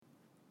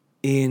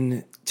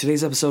In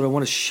today's episode, I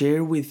want to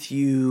share with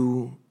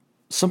you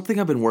something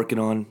I've been working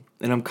on,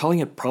 and I'm calling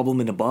it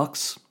Problem in a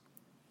Box.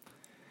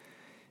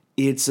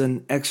 It's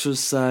an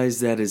exercise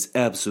that is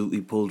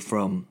absolutely pulled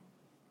from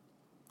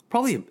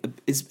probably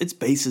its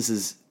basis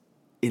is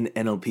in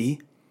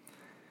NLP,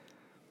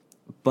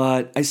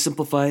 but I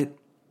simplify it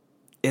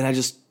and I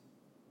just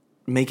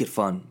make it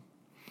fun.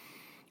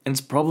 And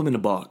it's Problem in a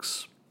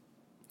Box.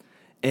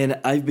 And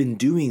I've been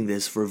doing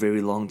this for a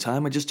very long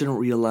time. I just didn't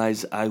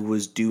realize I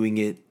was doing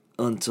it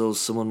until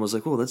someone was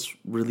like, "Oh, that's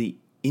really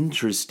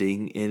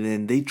interesting." And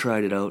then they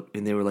tried it out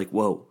and they were like,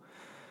 "Whoa,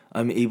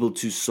 I'm able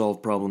to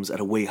solve problems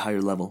at a way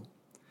higher level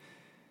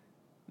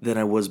than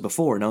I was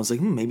before." And I was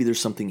like, maybe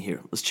there's something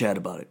here. Let's chat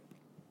about it.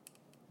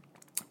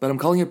 But I'm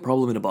calling it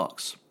Problem in a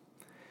Box.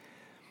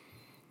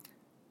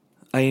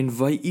 I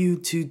invite you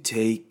to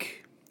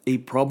take a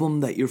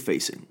problem that you're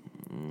facing,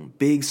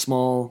 big,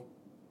 small,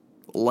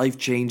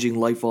 life-changing,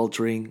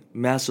 life-altering,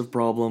 massive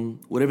problem,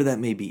 whatever that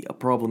may be, a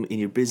problem in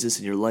your business,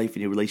 in your life,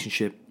 in your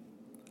relationship,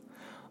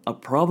 a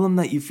problem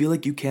that you feel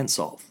like you can't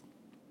solve,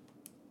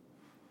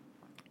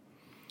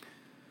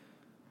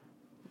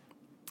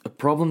 a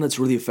problem that's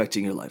really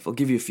affecting your life. I'll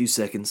give you a few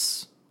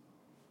seconds.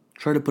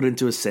 Try to put it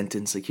into a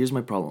sentence, like, here's my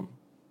problem.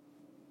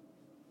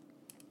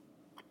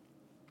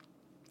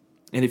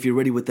 And if you're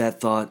ready with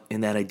that thought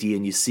and that idea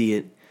and you see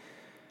it,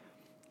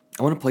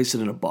 I want to place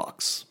it in a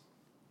box.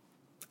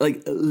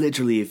 Like,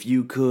 literally, if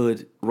you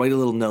could write a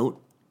little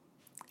note,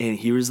 and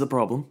here is the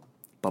problem,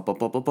 bop, bop,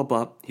 bop, bop, bop,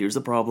 bop, here's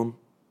the problem,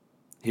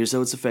 here's how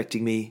it's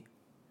affecting me,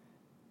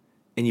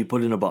 and you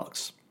put it in a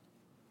box.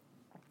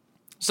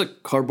 It's a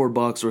cardboard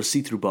box or a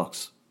see-through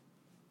box.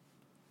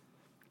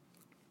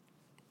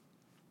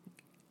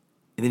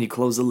 And then you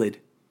close the lid.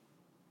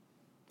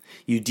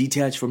 You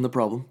detach from the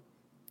problem.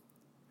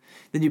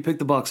 Then you pick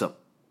the box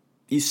up.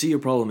 You see your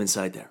problem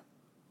inside there.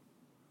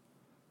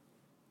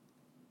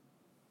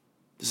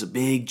 There's a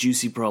big,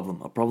 juicy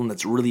problem, a problem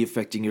that's really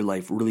affecting your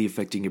life, really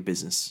affecting your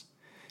business.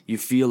 You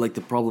feel like the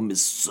problem is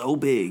so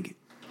big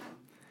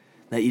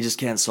that you just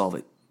can't solve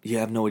it. You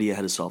have no idea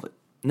how to solve it.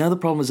 Now the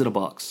problem is in a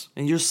box,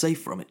 and you're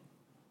safe from it.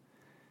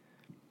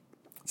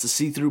 It's a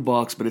see-through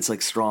box, but it's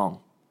like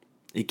strong.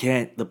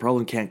 The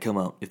problem can't come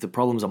out. If the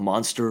problem's a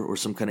monster or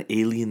some kind of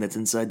alien that's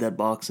inside that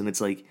box and it's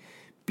like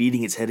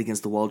beating its head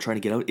against the wall trying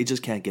to get out, it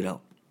just can't get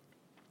out.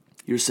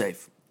 You're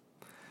safe.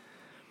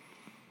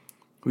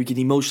 We can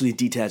emotionally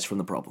detach from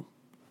the problem.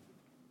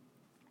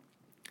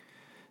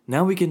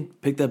 Now we can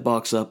pick that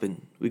box up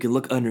and we can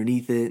look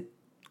underneath it,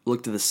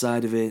 look to the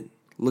side of it,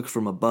 look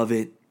from above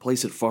it,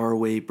 place it far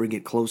away, bring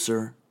it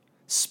closer,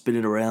 spin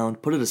it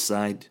around, put it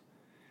aside.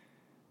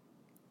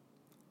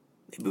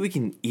 Maybe we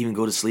can even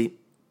go to sleep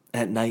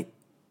at night,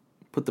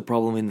 put the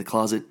problem in the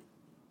closet,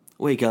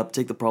 wake up,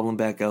 take the problem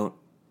back out,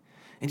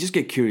 and just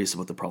get curious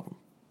about the problem.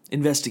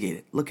 Investigate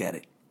it, look at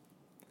it.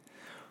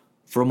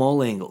 From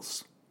all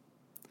angles.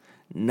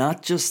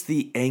 Not just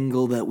the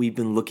angle that we've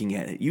been looking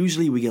at it.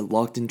 Usually we get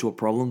locked into a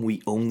problem,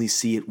 we only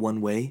see it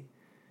one way.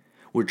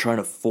 We're trying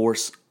to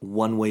force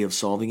one way of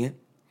solving it.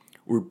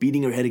 We're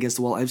beating our head against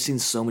the wall. I've seen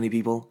so many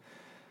people,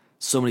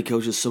 so many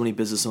coaches, so many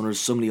business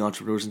owners, so many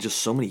entrepreneurs, and just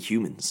so many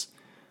humans.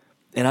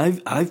 And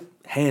I've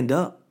hand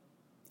up.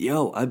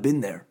 I've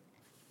been there.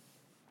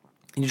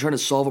 And you're trying to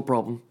solve a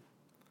problem.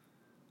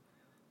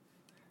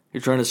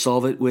 You're trying to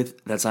solve it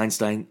with, that's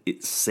Einstein,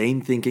 same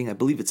thinking, I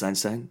believe it's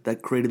Einstein,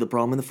 that created the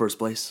problem in the first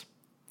place.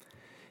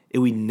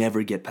 And we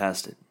never get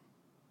past it.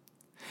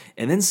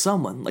 And then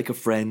someone, like a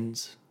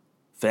friend,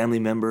 family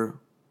member,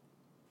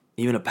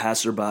 even a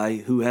passerby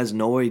who has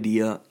no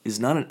idea,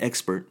 is not an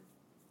expert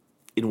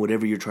in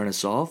whatever you're trying to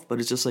solve, but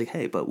it's just like,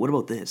 hey, but what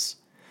about this?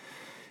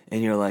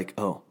 And you're like,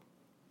 oh,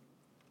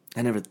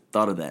 I never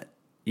thought of that.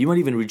 You might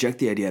even reject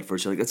the idea at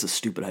first. You're like, that's a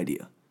stupid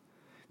idea.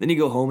 Then you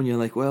go home and you're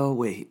like, well,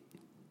 wait.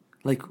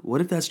 Like,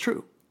 what if that's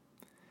true?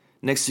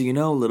 Next thing you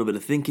know, a little bit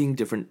of thinking,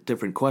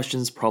 different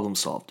questions, problem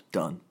solved,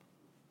 done.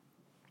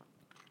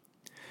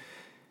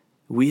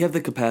 We have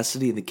the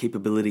capacity and the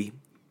capability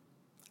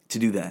to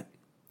do that.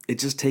 It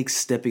just takes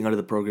stepping out of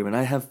the program. And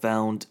I have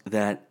found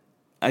that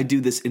I do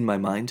this in my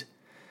mind,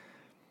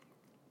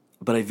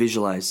 but I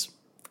visualize.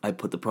 I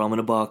put the problem in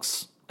a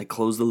box, I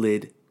close the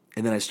lid,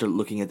 and then I start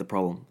looking at the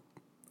problem.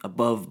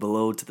 Above,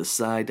 below, to the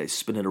side, I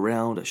spin it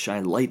around, I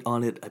shine light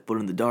on it, I put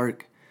it in the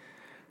dark.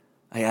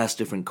 I ask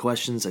different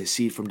questions, I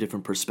see it from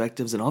different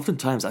perspectives, and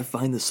oftentimes I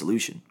find the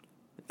solution,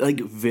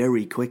 like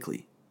very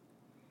quickly.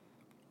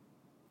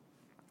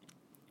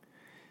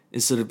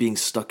 Instead of being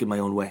stuck in my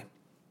own way.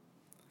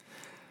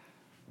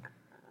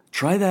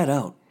 Try that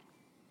out.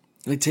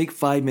 Like, take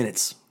 5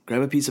 minutes,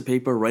 grab a piece of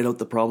paper, write out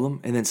the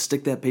problem, and then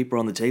stick that paper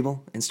on the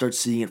table and start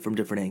seeing it from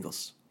different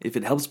angles. If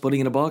it helps putting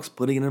it in a box,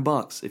 putting it in a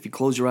box. If you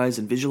close your eyes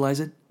and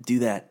visualize it, do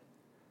that.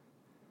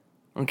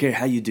 I don't care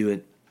how you do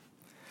it.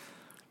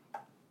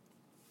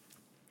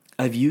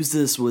 I've used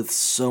this with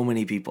so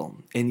many people,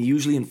 and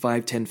usually in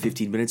 5, 10,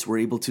 15 minutes, we're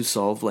able to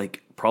solve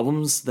like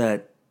problems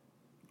that,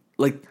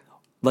 like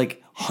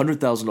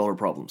 $100,000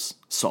 problems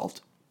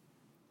solved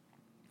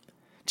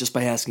just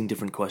by asking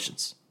different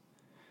questions.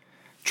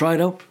 Try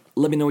it out.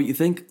 Let me know what you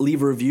think,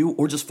 leave a review,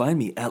 or just find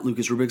me at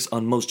Lucas Rubix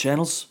on most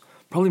channels,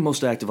 probably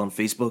most active on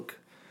Facebook.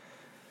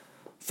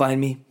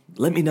 Find me,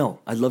 let me know.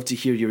 I'd love to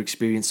hear your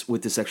experience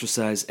with this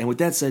exercise. And with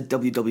that said,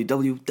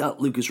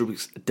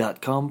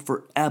 www.lucasrubix.com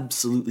for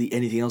absolutely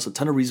anything else. A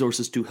ton of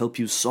resources to help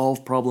you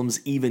solve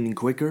problems even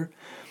quicker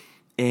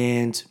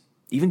and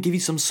even give you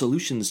some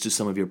solutions to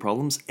some of your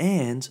problems.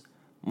 And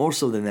more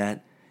so than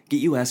that, get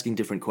you asking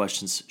different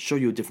questions, show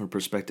you a different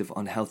perspective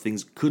on how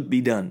things could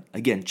be done.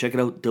 Again, check it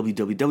out,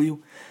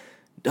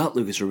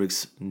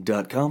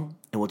 www.lucasrubix.com,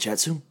 and we'll chat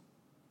soon.